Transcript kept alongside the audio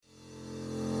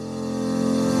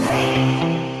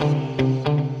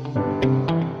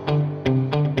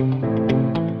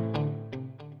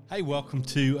welcome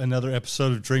to another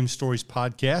episode of Dream Stories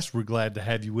Podcast. We're glad to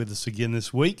have you with us again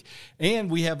this week. And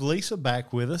we have Lisa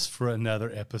back with us for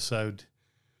another episode.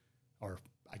 Or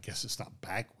I guess it's not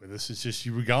back with us. It's just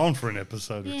you were gone for an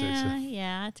episode or two.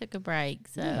 Yeah, I took a break.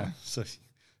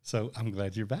 So I'm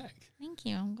glad you're back. Thank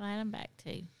you. I'm glad I'm back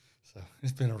too. So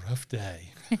it's been a rough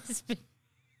day.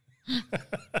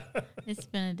 It's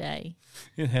been a day.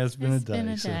 It has been It's been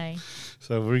a day.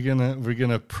 So we're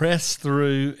gonna press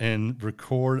through and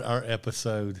record our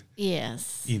episode.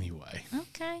 Yes. Anyway.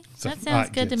 Okay. So, that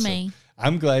sounds good to me. So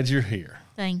I'm glad you're here.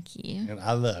 Thank you. And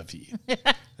I love you.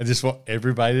 I just want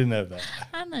everybody to know that.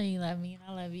 I know you love me, and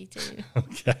I love you too.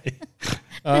 Okay.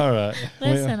 All right.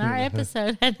 Listen, our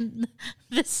episode had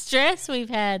the stress we've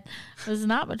had was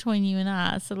not between you and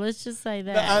I. So let's just say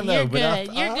that. I know, You're but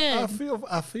good. You're good.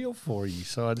 I feel for you.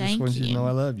 So I just Thank want you to know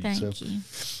I love you. Thank you.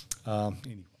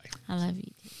 Anyway. I love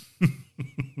you too.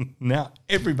 Now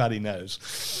everybody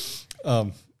knows.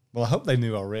 Well, I hope they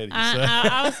knew already.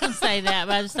 I was going to say that,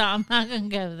 but I just thought I'm not going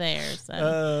to go there.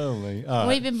 So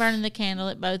we've been burning the candle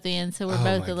at both ends, so we're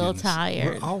both a little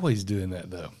tired. We're always doing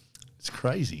that, though. It's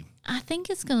crazy. I think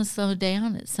it's going to slow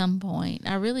down at some point.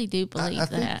 I really do believe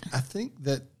that. I think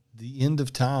that the end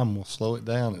of time will slow it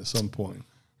down at some point.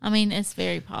 I mean, it's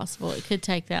very possible. It could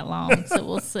take that long, so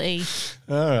we'll see.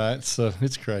 All right, so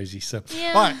it's crazy. So,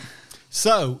 yeah. All right.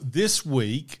 So this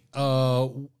week,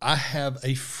 I have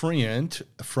a friend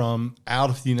from out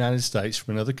of the United States,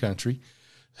 from another country,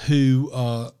 who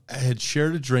had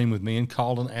shared a dream with me and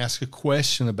called and asked a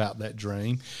question about that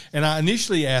dream. And I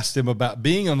initially asked him about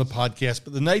being on the podcast,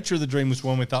 but the nature of the dream was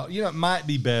one we thought, it might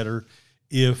be better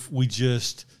if we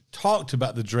just talked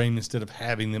about the dream instead of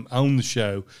having them on the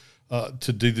show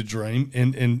to do the dream.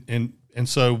 And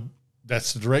so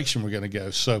that's the direction we're going to go.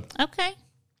 So okay.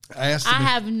 I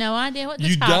have no idea what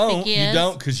the topic is. You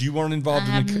don't, because you weren't involved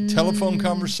in the telephone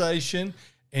conversation,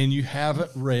 and you haven't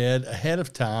read ahead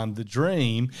of time the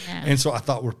dream. No. And so I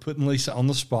thought we're putting Lisa on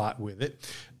the spot with it.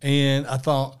 And I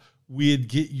thought we'd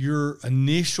get your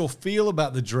initial feel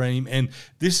about the dream. And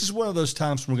this is one of those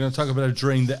times when we're going to talk about a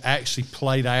dream that actually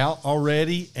played out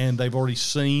already, and they've already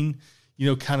seen,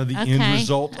 kind of the end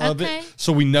result of it.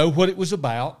 So we know what it was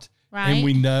about. Right. And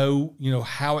we know,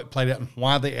 how it played out and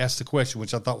why they asked the question,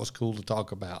 which I thought was cool to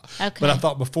talk about. Okay. But I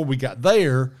thought before we got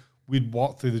there, we'd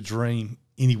walk through the dream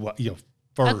anyway,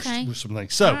 first with some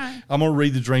things. So right. I'm going to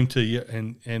read the dream to you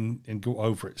and go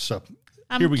over it. So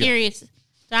here we go. I'm curious. Do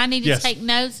I need to take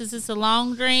notes? Is this a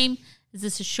long dream? Is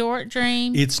this a short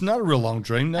dream? It's not a real long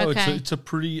dream. No, okay. it's a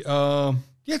pretty,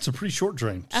 it's a pretty short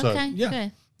dream. Okay, so, yeah.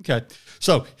 Good. Okay.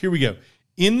 So here we go.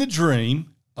 In the dream,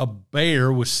 a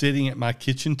bear was sitting at my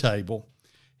kitchen table.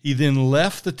 He then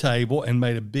left the table and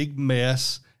made a big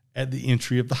mess at the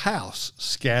entry of the house,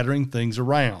 scattering things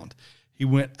around. He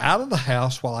went out of the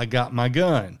house while I got my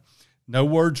gun. No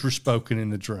words were spoken in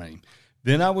the dream.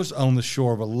 Then I was on the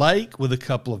shore of a lake with a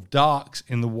couple of docks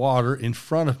in the water in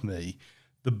front of me.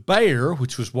 The bear,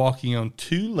 which was walking on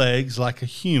two legs like a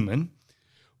human,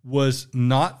 was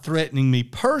not threatening me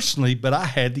personally, but I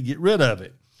had to get rid of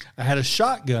it. I had a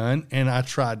shotgun, and I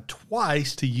tried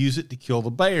twice to use it to kill the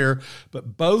bear,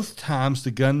 but both times the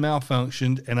gun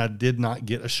malfunctioned, and I did not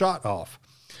get a shot off.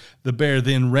 The bear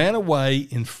then ran away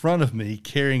in front of me,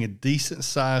 carrying a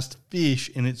decent-sized fish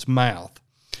in its mouth.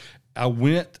 It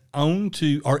went on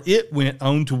to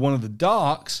one of the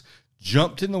docks,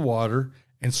 jumped in the water,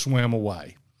 and swam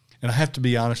away. And I have to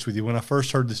be honest with you, when I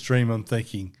first heard this dream, I'm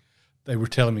thinking they were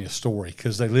telling me a story,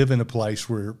 because they live in a place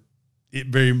where it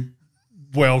very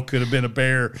well could have been a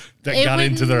bear that got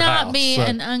into their house. It would not be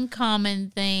an uncommon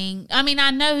thing. I mean, I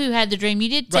know who had the dream. You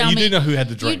did tell me. You do know who had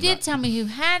the dream. You did tell me who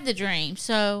had the dream.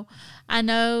 So I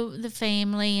know the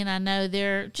family, and I know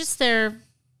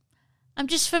I'm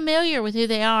just familiar with who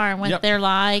they are and what they're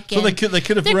like. So they could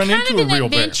have run into a real bear. They're kind of an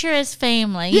adventurous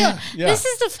family. Yeah. This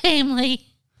is the family.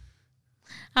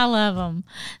 I love them.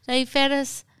 They fed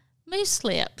us moose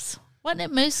lips. Wasn't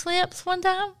it moose lips one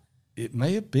time? It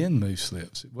may have been moose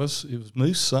lips. It was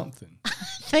moose something. I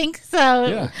think so.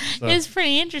 Yeah. So. It was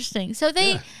pretty interesting. So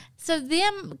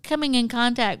them coming in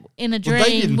contact in a dream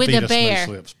they didn't with feed a us bear.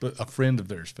 Moose lips, but a friend of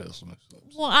theirs fed us moose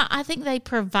lips. Well, I think they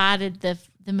provided the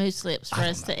moose lips for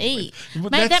us to eat.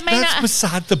 That's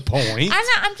beside the point.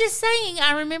 I'm just saying.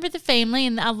 I remember the family,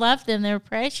 and I loved them. They were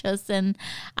precious, and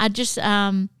I just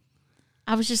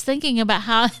I was just thinking about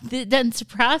how it doesn't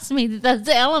surprise me that those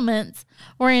elements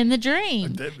were in the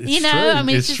dream. True. I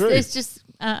mean, it's just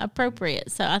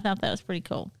appropriate. So I thought that was pretty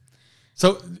cool.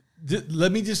 So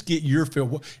let me just get your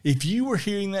feel. If you were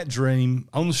hearing that dream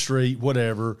on the street,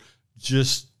 whatever,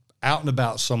 just out and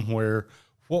about somewhere,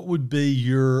 What would be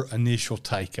your initial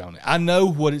take on it? I know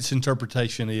what its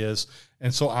interpretation is,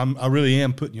 and so I really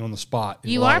am putting you on the spot.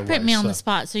 You are putting me on the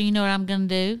spot, so you know what I'm going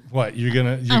to do? What?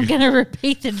 I'm going to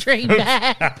repeat the dream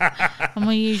back. I'm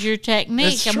going to use your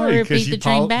technique. I'm going to repeat the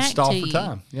dream back to you.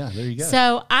 Time. Yeah, there you go.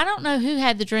 So I don't know who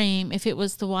had the dream, if it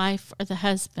was the wife or the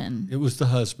husband. It was the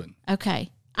husband. Okay.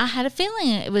 I had a feeling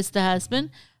it was the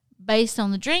husband based on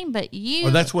the dream, but you...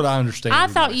 Well, that's what I understand. I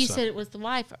thought you said it was the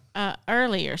wife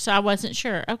earlier, so I wasn't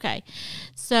sure. Okay.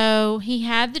 So he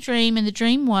had the dream, and the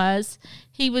dream was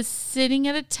he was sitting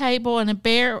at a table, and a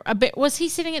bear... Was he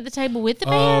sitting at the table with the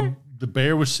bear? The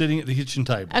bear was sitting at the kitchen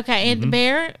table. Okay, and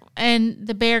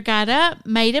the bear got up,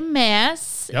 made a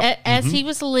mess as he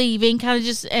was leaving, kind of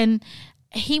just... And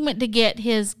he went to get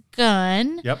his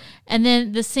gun. Yep. And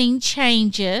then the scene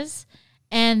changes,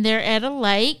 and they're at a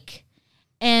lake.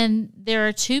 And there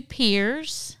are two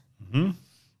piers,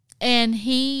 and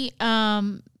he,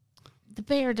 the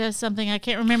bear does something I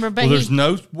can't remember. But there's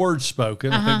no words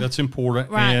spoken. I think that's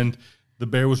important. Right. And the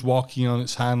bear was walking on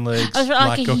its hind legs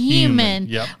like a human.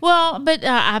 Yep. Well, but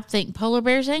I think polar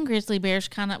bears and grizzly bears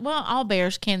all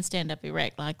bears can stand up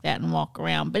erect like that and walk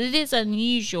around. But it is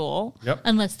unusual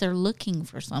unless they're looking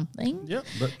for something. Yep.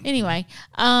 But anyway,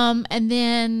 and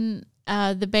then...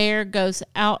 the bear goes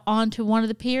out onto one of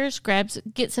the piers,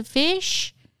 gets a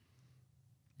fish.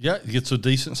 Yeah, he gets a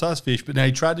decent sized fish, but now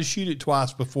he tried to shoot it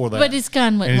twice before that. But his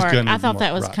gun wouldn't work. I thought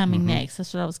that was coming next.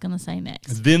 That's what I was going to say next.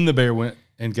 And then the bear went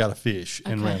and got a fish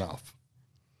and ran off.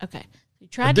 Okay. He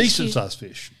tried to shoot. A decent sized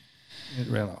fish. It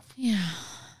ran off. Yeah.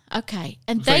 Okay.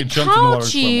 And they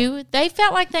called you. They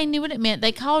felt like they knew what it meant.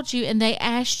 They called you and they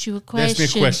asked you a question. They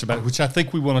asked me a question about it, which I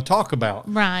think we want to talk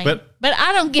about. Right. But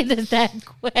I don't get to that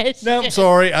question. No, I'm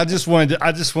sorry. I just wanted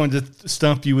to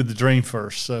stump you with the dream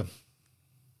first. So.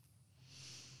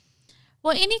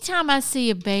 Well, anytime I see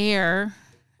a bear,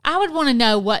 I would want to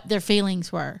know what their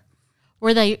feelings were.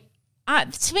 Were they?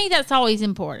 To me, that's always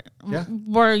important. Yeah.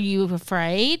 Were you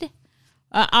afraid?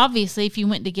 Obviously, if you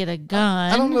went to get a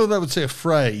gun. I don't know that I would say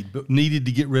afraid, but needed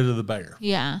to get rid of the bear.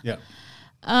 Yeah. Yeah.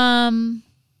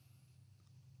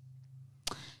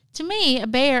 To me, a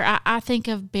bear, I think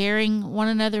of bearing one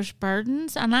another's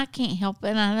burdens, and I can't help it.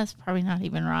 And that's probably not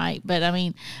even right. But, I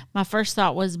mean, my first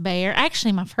thought was bear.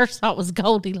 Actually, my first thought was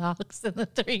Goldilocks and the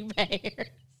Three Bears.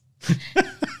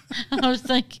 I was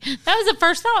thinking, that was the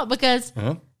first thought because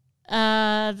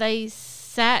they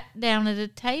sat down at a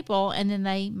table and then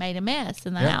they made a mess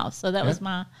in the house. So that was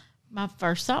my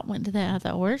first thought went to that. I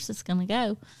thought, where's this going to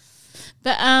go?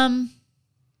 But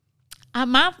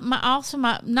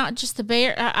not just the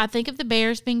bear. I think of the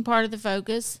bears being part of the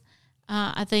focus.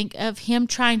 I think of him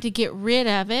trying to get rid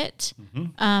of it.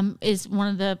 Is one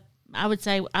of the, I would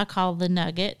say, I call the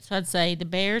nugget. So I'd say the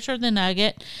bears are the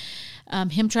nugget.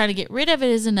 Him trying to get rid of it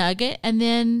is a nugget, and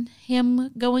then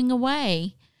him going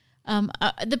away.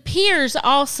 The piers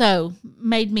also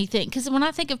made me think, because when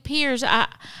I think of piers, I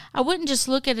wouldn't just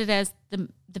look at it as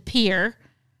the pier.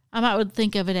 I would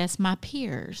think of it as my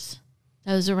peers,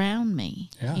 those around me.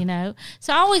 Yeah. You know,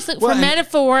 so I always look for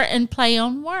metaphor and play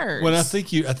on words. Well, I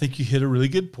think you hit a really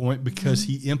good point because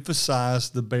he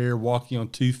emphasized the bear walking on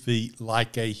 2 feet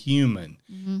like a human,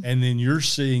 and then you're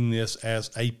seeing this as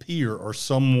a peer or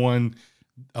someone.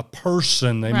 A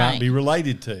person they might be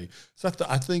related to. So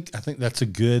I think that's a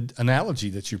good analogy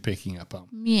that you're picking up on.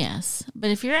 Yes, but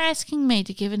if you're asking me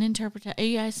to give an interpretation, are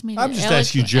you asking me? I'm just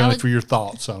asking you generally for your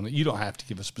thoughts on it. You don't have to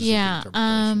give a specific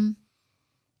interpretation.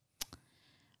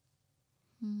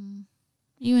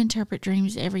 You interpret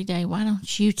dreams every day. Why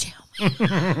don't you tell me?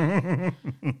 I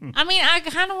mean, I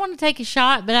kind of want to take a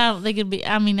shot, but I don't think it'd be.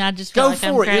 I mean, I just feel go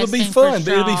for it. It'll be fun.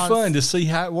 It'll be fun to see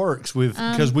how it works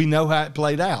because we know how it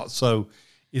played out. So.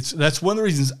 That's one of the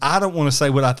reasons I don't want to say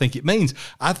what I think it means.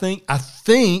 I think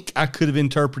I could have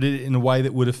interpreted it in a way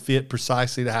that would have fit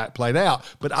precisely to how it played out,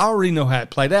 but I already know how it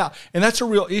played out, and that's a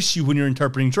real issue when you're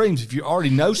interpreting dreams. If you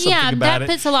already know something about it,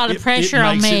 that puts a lot of pressure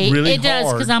on me. It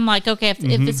does because I'm like, okay, if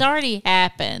it's already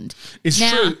happened, it's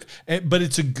true, but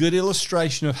it's a good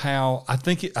illustration of how I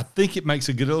think it makes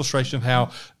a good illustration of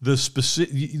how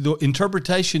the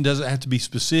interpretation doesn't have to be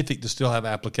specific to still have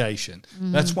application.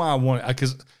 That's why I want it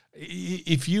because.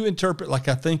 If you interpret like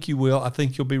I think you will, I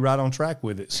think you'll be right on track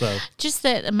with it. So just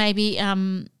that maybe you're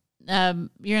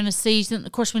in a season.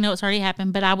 Of course, we know it's already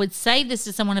happened, but I would say this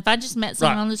to someone. If I just met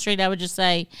someone on the street, I would just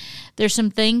say, there's some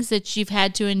things that you've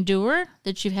had to endure,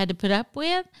 that you've had to put up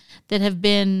with, that have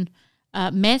been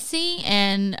messy,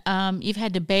 and you've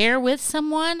had to bear with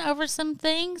someone over some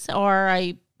things, or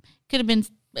could have been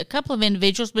a couple of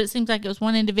individuals, but it seems like it was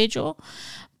one individual.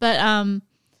 But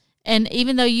and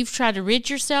even though you've tried to rid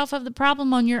yourself of the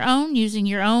problem on your own, using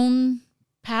your own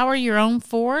power your own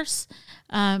force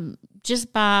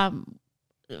just by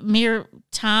mere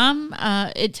time.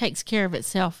 It takes care of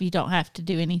itself. You don't have to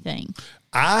do anything.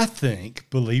 I think,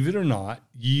 believe it or not,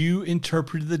 you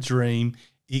interpreted the dream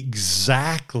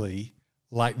exactly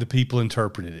like the people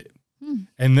interpreted it.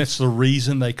 And that's the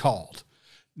reason they called.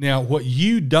 Now, what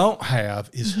you don't have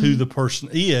is who the person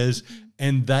is,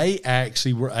 and they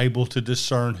actually were able to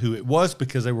discern who it was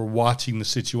because they were watching the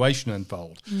situation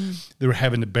unfold. They were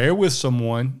having to bear with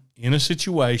someone in a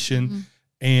situation,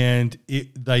 and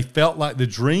they felt like the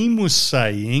dream was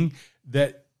saying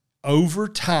that over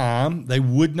time, they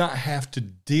would not have to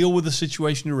deal with the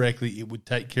situation directly. It would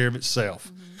take care of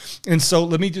itself. And so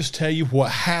let me just tell you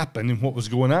what happened and what was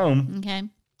going on. Okay.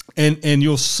 And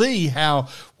you'll see how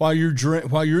while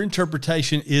your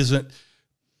interpretation isn't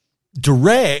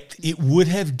direct, it would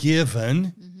have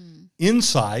given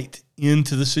insight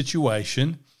into the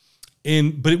situation,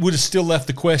 but it would have still left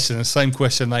the same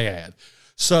question they had.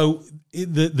 So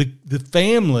the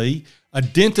family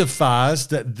identifies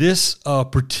that this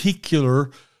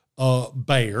particular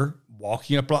bear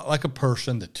walking up like a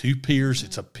person, the two peers,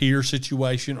 it's a peer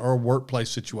situation or a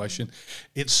workplace situation.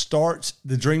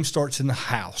 The dream starts in the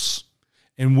house.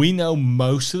 And we know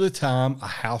most of the time a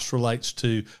house relates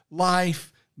to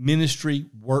life, ministry,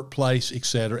 workplace,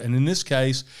 etc. And in this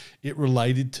case, they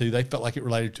felt like it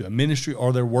related to a ministry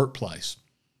or their workplace.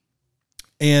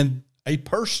 And a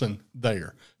person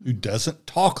there who doesn't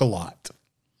talk a lot.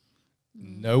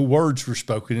 No words were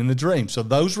spoken in the dream. So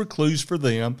those were clues for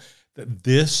them that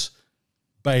this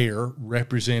bear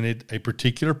represented a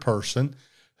particular person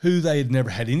who they had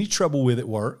never had any trouble with at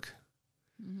work.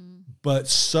 But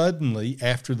suddenly,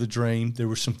 after the dream, there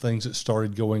were some things that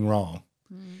started going wrong.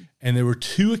 And there were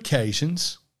two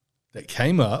occasions that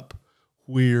came up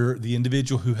where the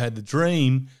individual who had the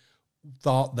dream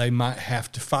thought they might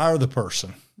have to fire the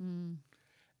person.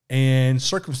 And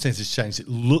circumstances changed. It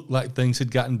looked like things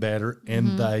had gotten better,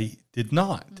 and they did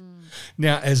not.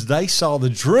 Now, as they saw the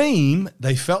dream,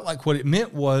 they felt like what it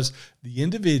meant was the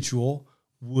individual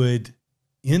would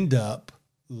end up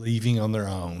leaving on their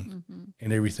own,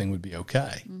 and everything would be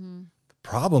okay. The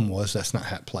problem was that's not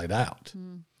how it played out.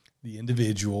 The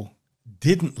individual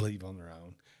didn't leave on their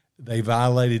own. They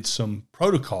violated some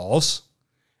protocols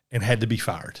and had to be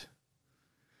fired.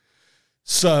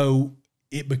 So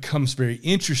it becomes very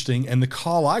interesting. And the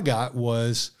call I got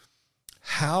was,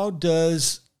 how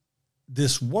does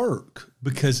this work?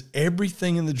 Because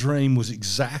everything in the dream was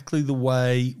exactly the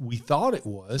way we thought it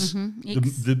was.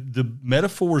 The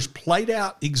metaphors played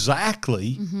out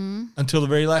exactly until the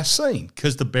very last scene,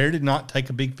 because the bear did not take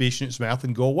a big fish in its mouth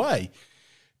and go away.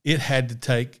 It had to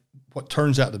take what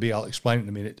turns out to be, I'll explain it in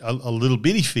a minute, a little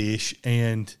bitty fish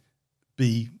and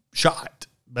be shot,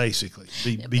 basically,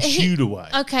 be shooed away.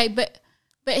 Okay, but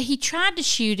he tried to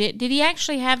shoot it. Did he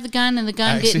actually have the gun and the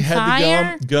gun didn't fire? Actually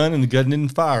had the gun and the gun didn't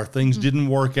fire. Things didn't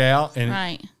work out,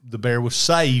 and the bear was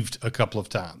saved a couple of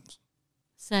times.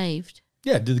 Saved?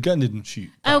 Yeah, the gun didn't shoot.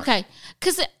 Okay,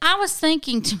 because I was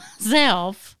thinking to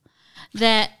myself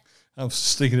that... I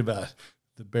was thinking about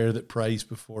the bear that prays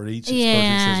before it eats. Its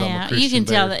yeah, says, I'm a Christian you can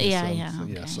bear. tell that. Yeah. So,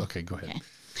 Okay. yes, okay, go ahead. Okay.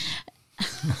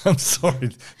 I'm sorry.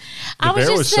 The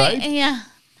bear was saved? Yeah.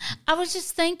 I was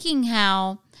just thinking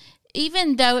how,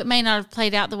 even though it may not have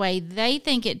played out the way they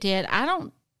think it did, I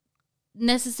don't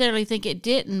necessarily think it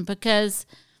didn't, because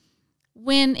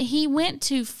when he went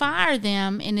to fire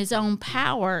them in his own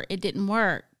power, it didn't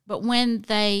work. But when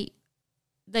they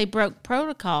broke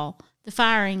protocol, the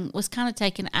firing was kind of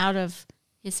taken out of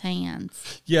his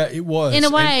hands. Yeah, it was. In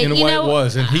a way. It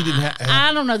was. And he didn't have...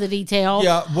 I don't know the detail.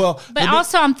 Yeah, well... But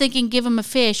also I'm thinking give him a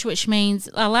fish, which means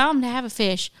allow him to have a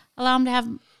fish. Allow him to have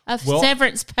a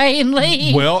severance pay and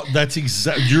leave. Well, that's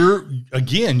exactly...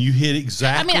 you hit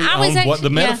exactly on what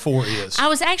the metaphor is. I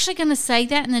was actually going to say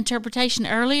that in the interpretation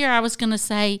earlier. I was going to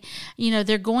say,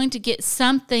 they're going to get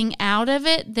something out of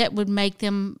it that would make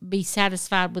them be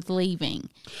satisfied with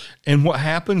leaving. And what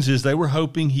happens is they were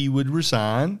hoping he would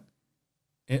resign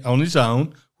on his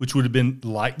own, which would have been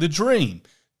like the dream.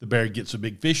 The bear gets a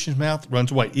big fish in his mouth,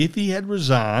 runs away. If he had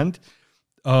resigned,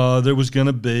 there was going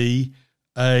to be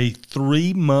a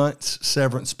 3 months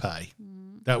severance pay.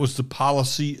 That was the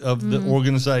policy of the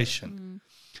organization.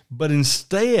 But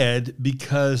instead,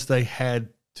 because they had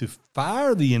to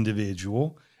fire the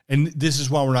individual, and this is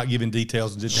why we're not giving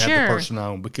details and didn't have the person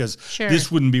on, because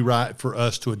this wouldn't be right for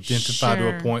us to identify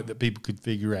to a point that people could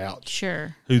figure out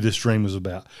who this dream was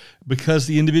about. Because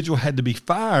the individual had to be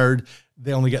fired,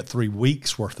 they only got 3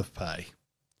 weeks worth of pay.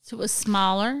 So it was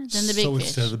smaller than the big fish. So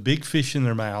instead of the big fish in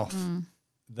their mouth,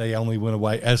 they only went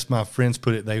away, as my friends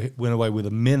put it, they went away with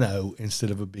a minnow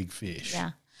instead of a big fish.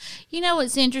 Yeah. You know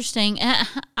what's interesting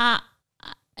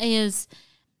is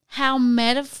how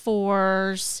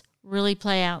metaphors really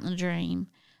play out in the dream.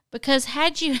 Because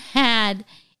had you had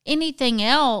anything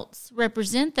else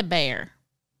represent the bear,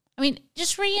 I mean,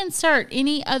 just reinsert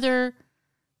any other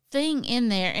thing in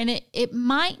there, and it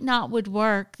might not would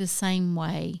work the same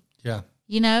way. Yeah.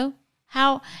 You know?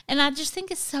 And I just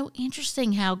think it's so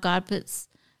interesting how God puts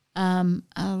a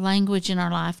language in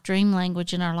our life, dream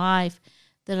language in our life,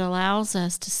 that allows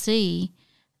us to see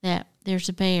that there's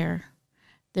a bear,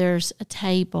 there's a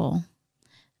table,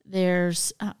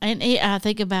 there's I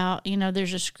think about,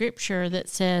 there's a scripture that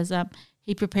says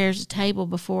he prepares a table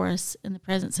before us in the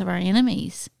presence of our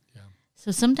enemies. Yeah.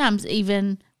 So sometimes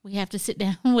even we have to sit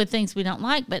down with things we don't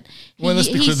like, but let's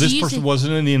be clear, this person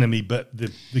wasn't an enemy, but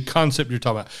the concept you're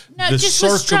talking about, no, the just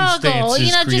struggle,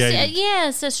 created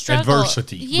yes, a struggle,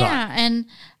 adversity, yeah,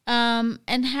 right.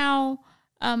 And how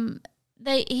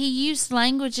he used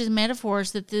language as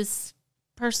metaphors that this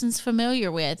person's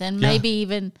familiar with, and maybe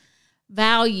even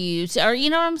values, or you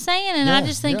know what I'm saying? And I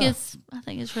just think it's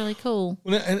really cool.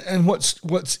 Well, and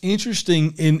what's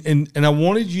interesting, and I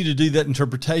wanted you to do that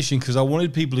interpretation because I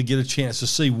wanted people to get a chance to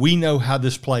see, we know how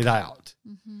this played out.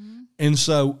 Mm-hmm. And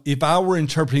so if I were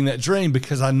interpreting that dream,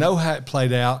 because I know how it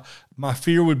played out, my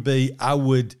fear would be I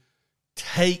would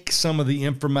take some of the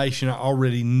information I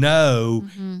already know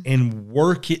and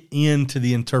work it into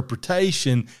the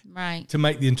interpretation to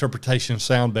make the interpretation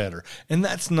sound better. And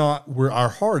that's not where our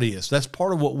heart is. That's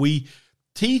part of what we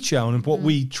teach on, and what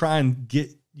we try and get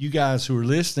you guys who are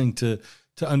listening to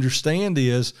understand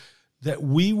is that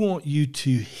we want you to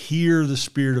hear the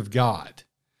Spirit of God,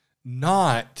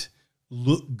 not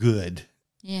look good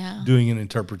doing an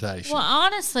interpretation. Well,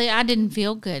 honestly, I didn't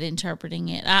feel good interpreting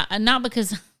it. Not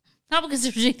because there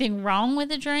was anything wrong with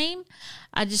the dream.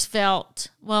 I just felt,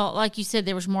 like you said,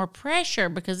 there was more pressure,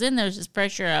 because then there's this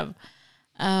pressure of,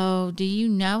 oh, do you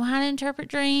know how to interpret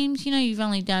dreams? You've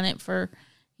only done it for,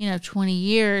 20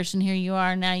 years, and here you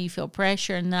are, now you feel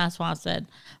pressure. And that's why I said,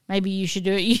 maybe you should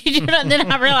do it. You do it. And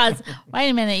then I realized, wait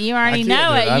a minute, you already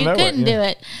know it. You couldn't do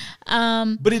it.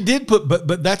 But it did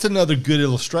but that's another good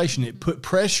illustration. It put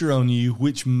pressure on you,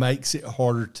 which makes it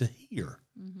harder to hear.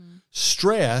 Mm-hmm.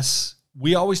 Stress,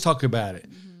 we always talk about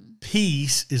it. Mm-hmm.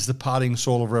 Peace is the potting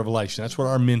soil of revelation. That's what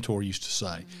our mentor used to say.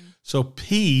 Mm-hmm. So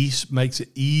peace makes it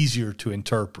easier to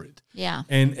interpret. Yeah.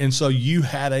 And so you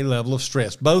had a level of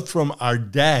stress, both from our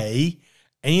day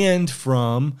and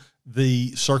from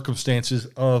the circumstances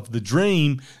of the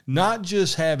dream, not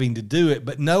just having to do it,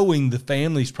 but knowing the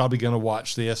family's probably going to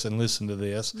watch this and listen to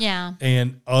this. Yeah.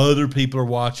 And other people are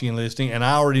watching and listening, and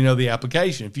I already know the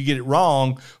application. If you get it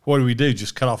wrong, what do?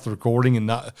 Just cut off the recording and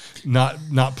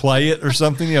not play it or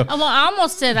something? Well, I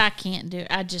almost said I can't do it.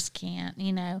 I just can't,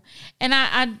 And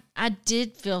I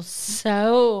did feel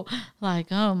so like,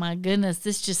 oh my goodness,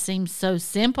 this just seems so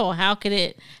simple. How could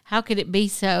it be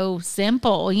so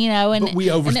simple? And but we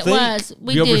overthink. And it was.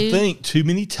 We overthink too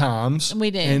many times.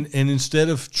 We do. And instead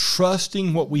of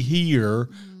trusting what we hear,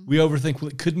 we overthink,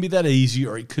 well, it couldn't be that easy,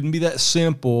 or it couldn't be that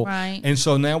simple. Right. And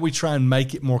so now we try and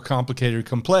make it more complicated or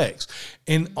complex.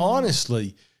 And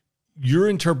honestly, your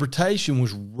interpretation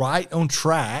was right on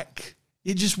track.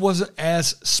 It just wasn't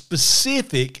as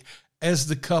specific as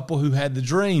the couple who had the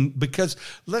dream, because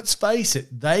let's face it,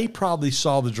 they probably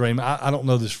saw the dream. I don't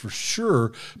know this for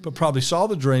sure, but probably saw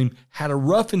the dream, had a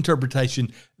rough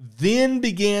interpretation, then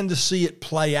began to see it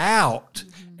play out,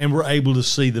 and were able to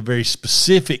see the very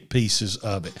specific pieces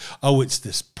of it. Oh, it's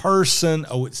this person.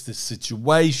 Oh, it's this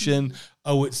situation.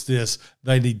 Oh, it's this,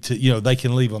 they need to, they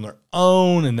can leave on their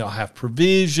own and they'll have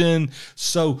provision.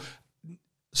 So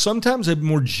sometimes a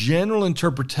more general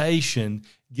interpretation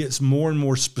gets more and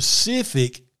more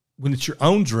specific when it's your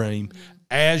own dream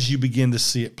as you begin to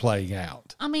see it playing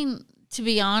out. I mean, to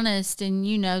be honest, and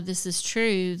this is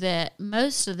true, that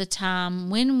most of the time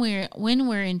when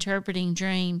we're interpreting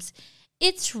dreams,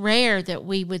 it's rare that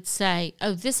we would say,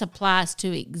 oh, this applies to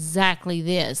exactly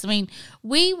this. I mean,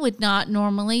 we would not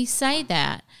normally say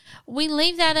that. We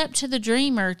leave that up to the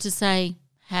dreamer to say,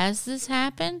 has this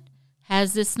happened?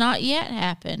 Has this not yet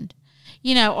happened?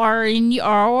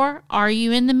 Or are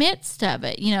you in the midst of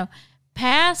it?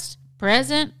 Past,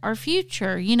 present, or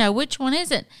future? Which one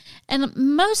is it? And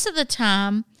most of the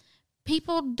time,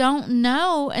 people don't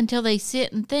know until they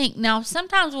sit and think. Now,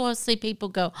 sometimes we'll see people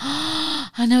go, oh,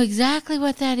 I know exactly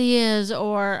what that is,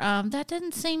 or that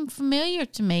doesn't seem familiar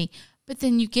to me. But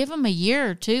then you give them a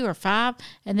year or 2 or 5,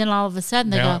 and then all of a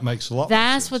sudden they go, it makes a lot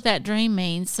that's sense. What that dream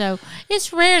means. So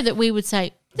it's rare that we would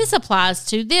say, this applies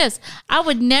to this. I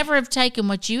would never have taken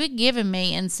what you had given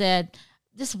me and said,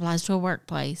 this applies to a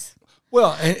workplace.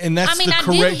 Well, and that's the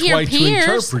correct way to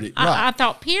interpret it. Right. I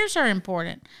thought peers are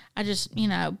important. I just,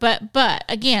 but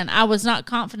again, I was not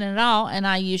confident at all, and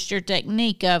I used your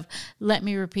technique of let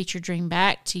me repeat your dream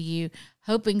back to you,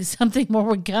 hoping something more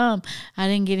would come. I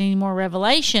didn't get any more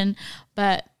revelation,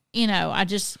 but I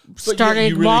just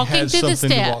started really walking through the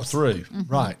steps. To walk through. Mm-hmm.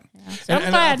 Right. Yeah. So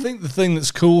and I think the thing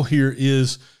that's cool here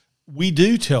is we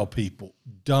do tell people,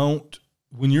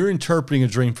 when you're interpreting a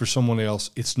dream for someone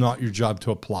else, it's not your job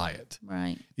to apply it.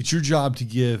 Right. It's your job to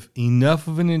give enough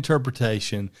of an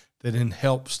interpretation that then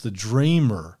helps the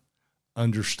dreamer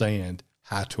understand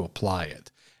how to apply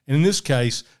it. And in this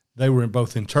case, they were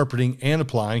both interpreting and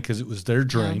applying because it was their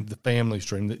dream, the family's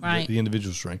dream, the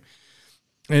individual's dream.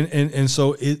 And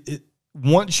so it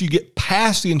once you get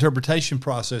past the interpretation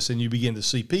process and you begin to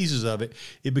see pieces of it,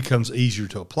 it becomes easier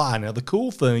to apply. Now, the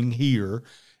cool thing here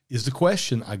is the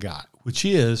question I got, which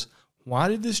is, why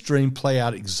did this dream play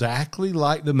out exactly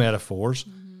like the metaphors?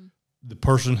 Mm-hmm. The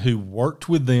person who worked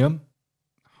with them,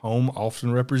 home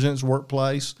often represents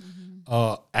workplace,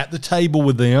 at the table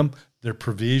with them, their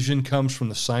provision comes from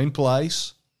the same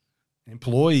place,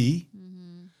 employee.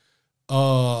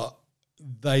 Mm-hmm.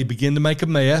 They begin to make a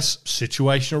mess.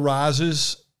 Situation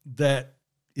arises that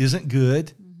isn't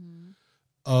good.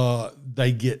 Mm-hmm.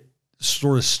 They get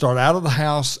start out of the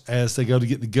house as they go to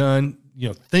get the gun,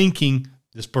 thinking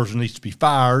this person needs to be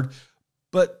fired,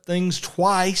 but things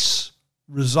twice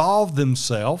resolve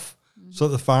themselves so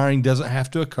the firing doesn't have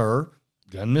to occur.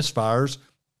 Gun misfires.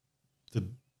 The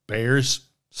bear's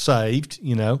saved,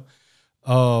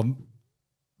 but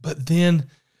then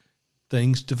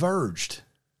things diverged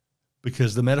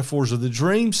because the metaphors of the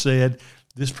dream said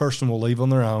this person will leave on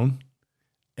their own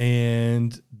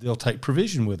and they'll take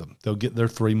provision with them. They'll get their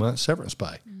 3-month severance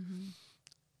pay. Mm-hmm.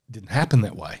 Didn't happen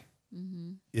that way.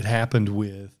 Mm-hmm. It happened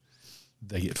with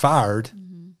they get fired.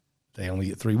 Mm-hmm. They only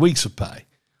get 3 weeks of pay.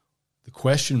 The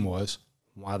question was,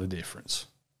 why the difference?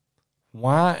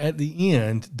 Why at the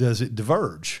end does it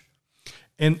diverge?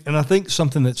 And I think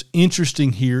something that's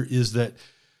interesting here is that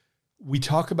we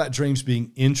talk about dreams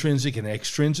being intrinsic and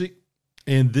extrinsic,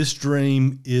 and this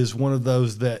dream is one of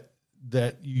those that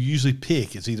you usually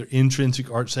pick. It's either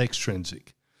intrinsic or it's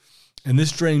extrinsic. And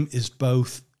this dream is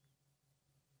both.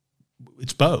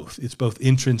 It's both. It's both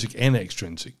intrinsic and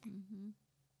extrinsic. Mm-hmm.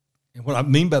 And what I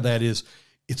mean by that is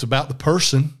it's about the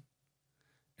person.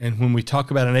 And when we talk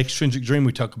about an extrinsic dream,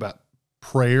 we talk about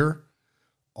prayer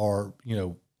or,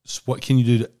 what can you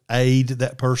do to aid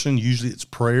that person? Usually it's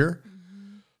prayer.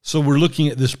 Mm-hmm. So we're looking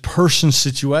at this person's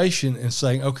situation and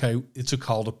saying, okay, it's a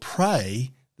call to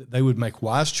pray that they would make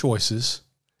wise choices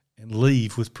and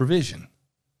leave with provision.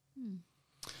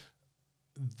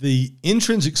 The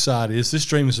intrinsic side is this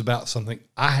dream is about something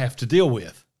I have to deal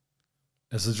with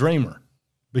as a dreamer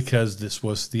because this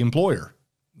was the employer,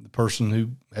 the person who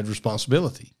had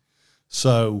responsibility.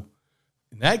 So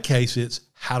in that case, it's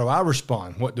how do I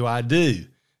respond? What do I do?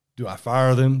 Do I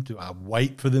fire them? Do I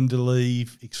wait for them to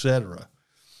leave, etc.?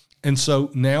 And so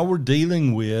now we're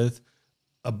dealing with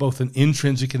both an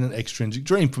intrinsic and an extrinsic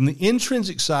dream. From the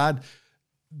intrinsic side,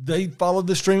 they followed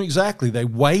this dream exactly. They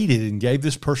waited and gave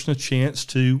this person a chance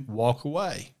to walk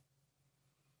away.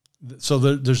 So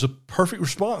there's a perfect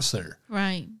response there.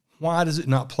 Right. Why does it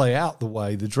not play out the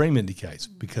way the dream indicates?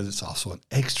 Because it's also an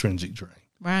extrinsic dream.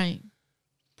 Right.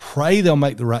 Pray they'll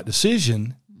make the right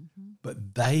decision,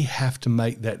 but they have to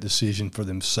make that decision for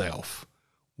themselves.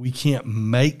 We can't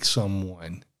make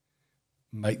someone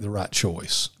make the right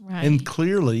choice. Right. And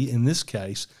clearly, in this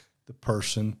case, the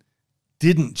person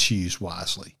didn't choose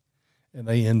wisely, and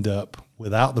they end up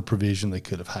without the provision they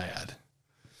could have had.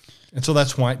 And so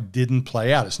that's why it didn't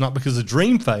play out. It's not because the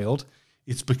dream failed.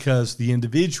 It's because the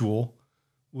individual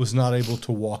was not able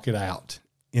to walk it out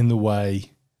in the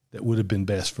way that would have been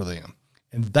best for them.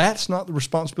 And that's not the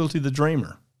responsibility of the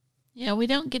dreamer. Yeah, we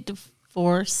don't get to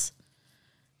force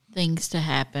things to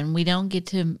happen. We don't get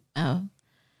to,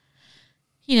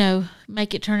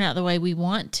 make it turn out the way we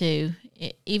want to,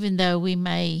 even though we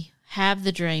may have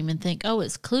the dream and think, oh,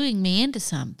 it's cluing me into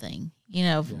something,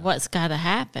 what's got to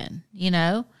happen,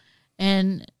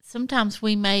 And sometimes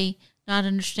we may not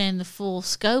understand the full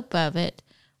scope of it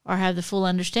or have the full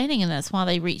understanding, and that's why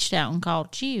they reached out and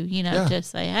called you, to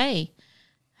say, hey,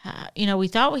 we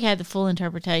thought we had the full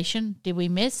interpretation. Did we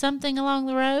miss something along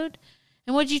the road?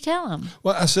 And what'd you tell them?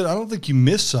 Well, I said, I don't think you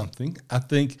missed something. I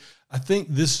think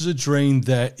this is a dream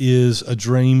that is a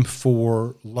dream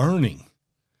for learning.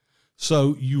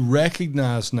 So you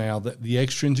recognize now that the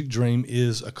extrinsic dream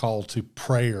is a call to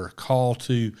prayer, call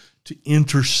to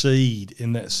intercede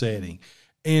in that setting.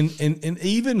 And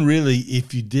even really,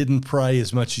 if you didn't pray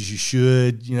as much as you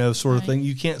should, sort of thing,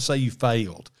 you can't say you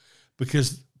failed.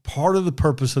 because part of the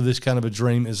purpose of this kind of a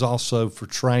dream is also for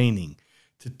training,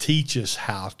 to teach us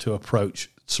how to approach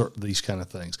these kind of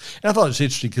things. And I thought it was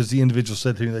interesting because the individual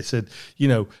said to me, they said,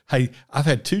 hey, I've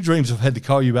had 2 dreams I've had to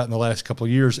call you about in the last couple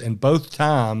of years, and both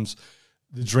times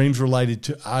the dreams related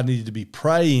to I needed to be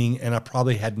praying, and I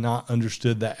probably had not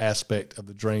understood that aspect of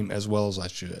the dream as well as I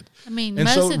should. I mean, and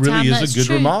most so of it the really time is a good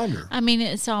true. reminder. I mean,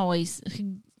 it's always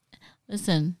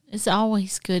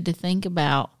good to think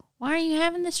about, why are you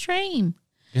having this dream?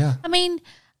 Yeah. I mean,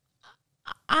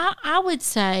 I would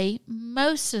say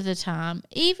most of the time,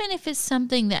 even if it's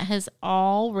something that has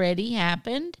already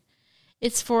happened,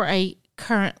 it's for a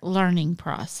current learning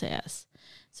process.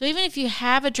 So even if you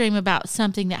have a dream about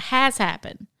something that has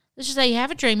happened, let's just say you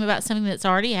have a dream about something that's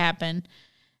already happened,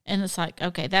 and it's like,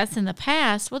 okay, that's in the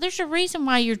past. Well, there's a reason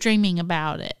why you're dreaming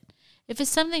about it. If it's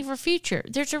something for future,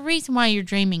 there's a reason why you're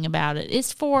dreaming about it.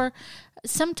 It's for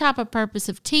some type of purpose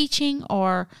of teaching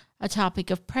or a topic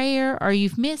of prayer, or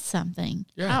you've missed something.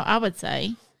 Yeah. I would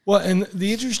say. Well, and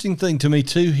the interesting thing to me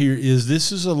too here is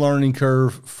this is a learning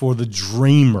curve for the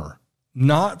dreamer,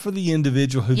 not for the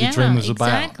individual who the dream was about.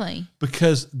 Exactly.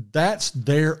 Because that's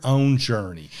their own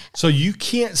journey. So you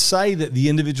can't say that the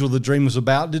individual the dream was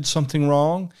about did something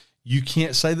wrong. You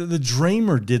can't say that the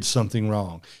dreamer did something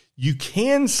wrong. You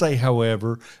can say,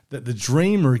 however, that the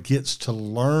dreamer gets to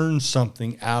learn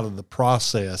something out of the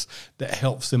process that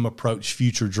helps them approach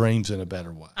future dreams in a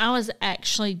better way. I was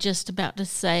actually just about to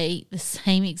say the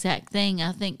same exact thing.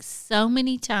 I think so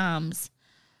many times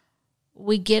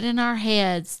we get in our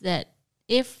heads that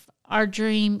if our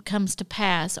dream comes to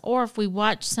pass, or if we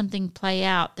watch something play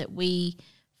out that we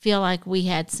feel like we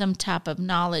had some type of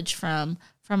knowledge from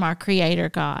our Creator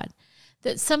God,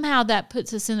 that somehow that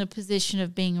puts us in a position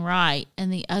of being right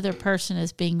and the other person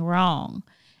is being wrong.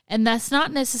 And that's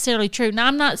not necessarily true. Now,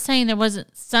 I'm not saying there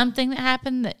wasn't something that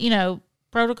happened that,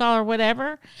 protocol or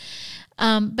whatever,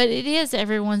 but it is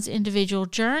everyone's individual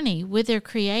journey with their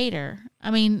Creator. I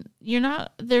mean, you're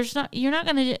not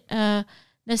going to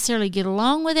necessarily get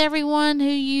along with everyone who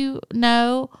you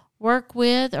know, work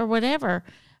with, or whatever.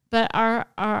 But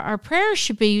our prayer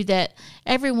should be that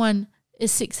everyone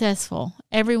is successful.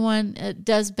 Everyone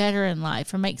does better in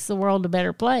life or makes the world a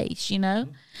better place,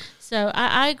 So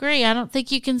I agree. I don't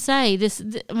think you can say this.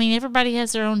 I mean, everybody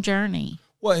has their own journey.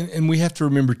 Well, and we have to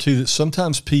remember, too, that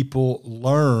sometimes people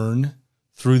learn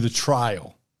through the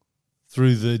trial,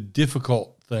 through the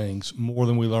difficult things, more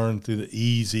than we learn through the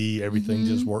easy, everything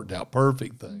just worked out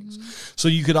perfect things. So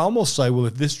you could almost say, well,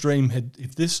 if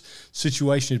this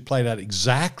situation had played out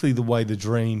exactly the way the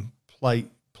dream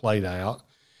played out,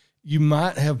 you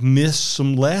might have missed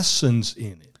some lessons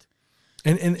in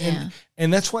it.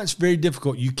 And that's why it's very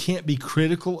difficult. You can't be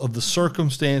critical of the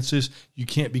circumstances. You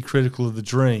can't be critical of the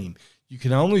dream. You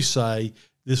can only say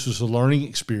this was a learning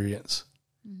experience.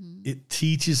 It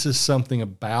teaches us something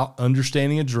about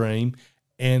understanding a dream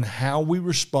and how we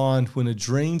respond when a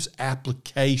dream's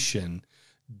application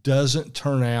doesn't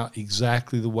turn out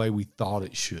exactly the way we thought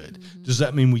it should. Does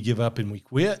that mean we give up and we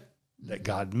quit? That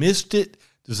God missed it?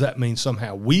 Does that mean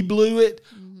somehow we blew it?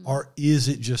 Or is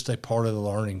it just a part of the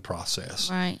learning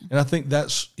process? Right. And I think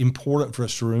that's important for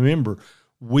us to remember.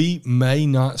 We may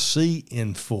not see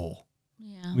in full.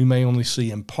 Yeah. We may only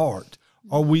see in part.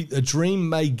 Or a dream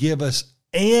may give us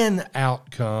an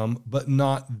outcome, but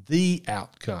not the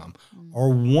outcome. Or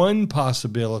one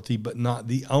possibility, but not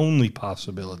the only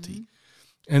possibility.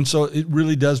 And so it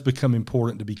really does become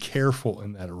important to be careful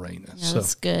in that arena. Yeah,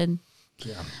 that's good.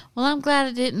 Yeah. Well, I'm glad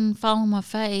I didn't fall on my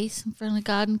face in front of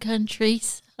God and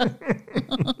countries.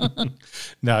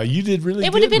 No, you did really good.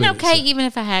 It would have been with okay it, so. even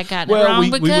if I had gotten it wrong.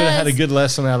 We would have had a good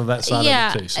lesson out of that side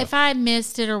of it too. So. If I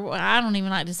missed it, or I don't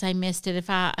even like to say missed it, if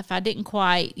I didn't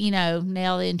quite,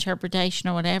 nail the interpretation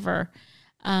or whatever,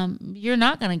 you're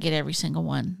not going to get every single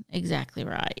one exactly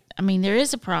right. I mean, there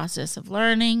is a process of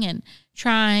learning and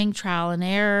trial and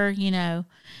error,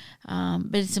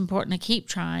 but it's important to keep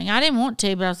trying. I didn't want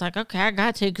to, but I was like, okay, I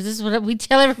got to, because this is what we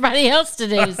tell everybody else to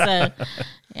do. So,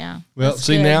 yeah. Well,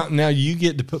 see, good. now you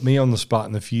get to put me on the spot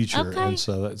in the future, Okay. and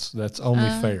so that's only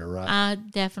fair, right? I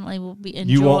definitely will be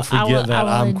enjoy. You won't forget that.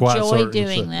 I will I'm quite enjoy certain.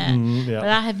 doing So, that. yeah. But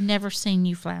I have never seen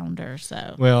you flounder.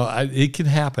 So Well, it can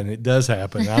happen. It does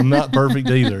happen. I'm not perfect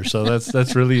either. So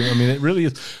that's really. I mean, it really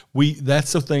is.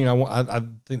 That's the thing. I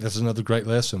think that's another great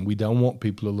lesson. We don't want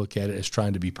people to look at it as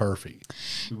trying to be perfect.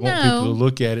 We want people to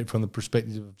look at it from the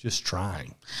perspective of just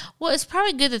trying. Well, it's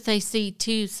probably good that they see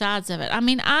two sides of it. I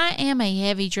mean, I am a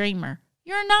heavy dreamer.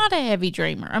 You're not a heavy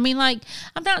dreamer. I mean, like,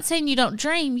 I'm not saying you don't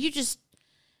dream. You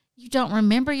don't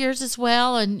remember yours as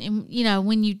well. And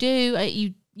when you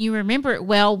do, you remember it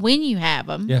well when you have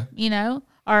them, Yeah.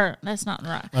 Or that's not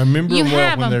right. I remember You them well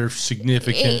have when them. they're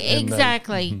significant. and they-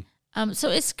 Exactly. So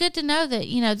it's good to know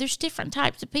that, there's different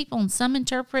types of people, and some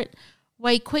interpret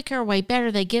way quicker, way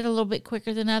better. They get a little bit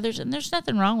quicker than others, and there's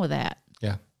nothing wrong with that.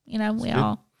 Yeah. We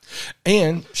all.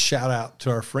 And shout out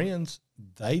to our friends.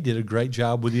 They did a great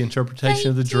job with the interpretation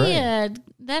of the dream. did.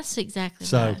 That's exactly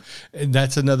So, right. and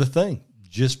that's another thing.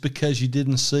 Just because you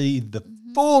didn't see the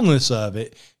fullness of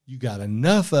it, you got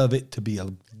enough of it to be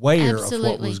aware of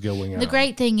what was going on. The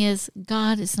great thing is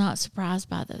God is not surprised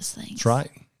by those things. That's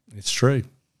right. It's true.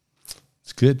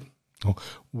 It's good. Well,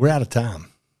 we're out of time.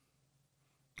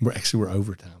 We're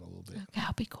over time a little bit. Okay,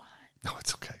 I'll be quiet. No,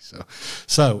 it's okay.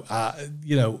 So,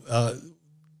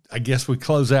 I guess we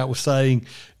close out with saying,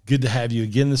 good to have you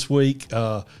again this week.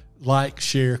 Like,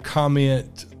 share,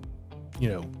 comment,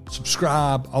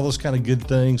 subscribe, all those kind of good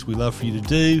things we love for you to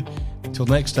do. Until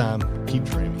next time, keep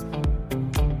dreaming.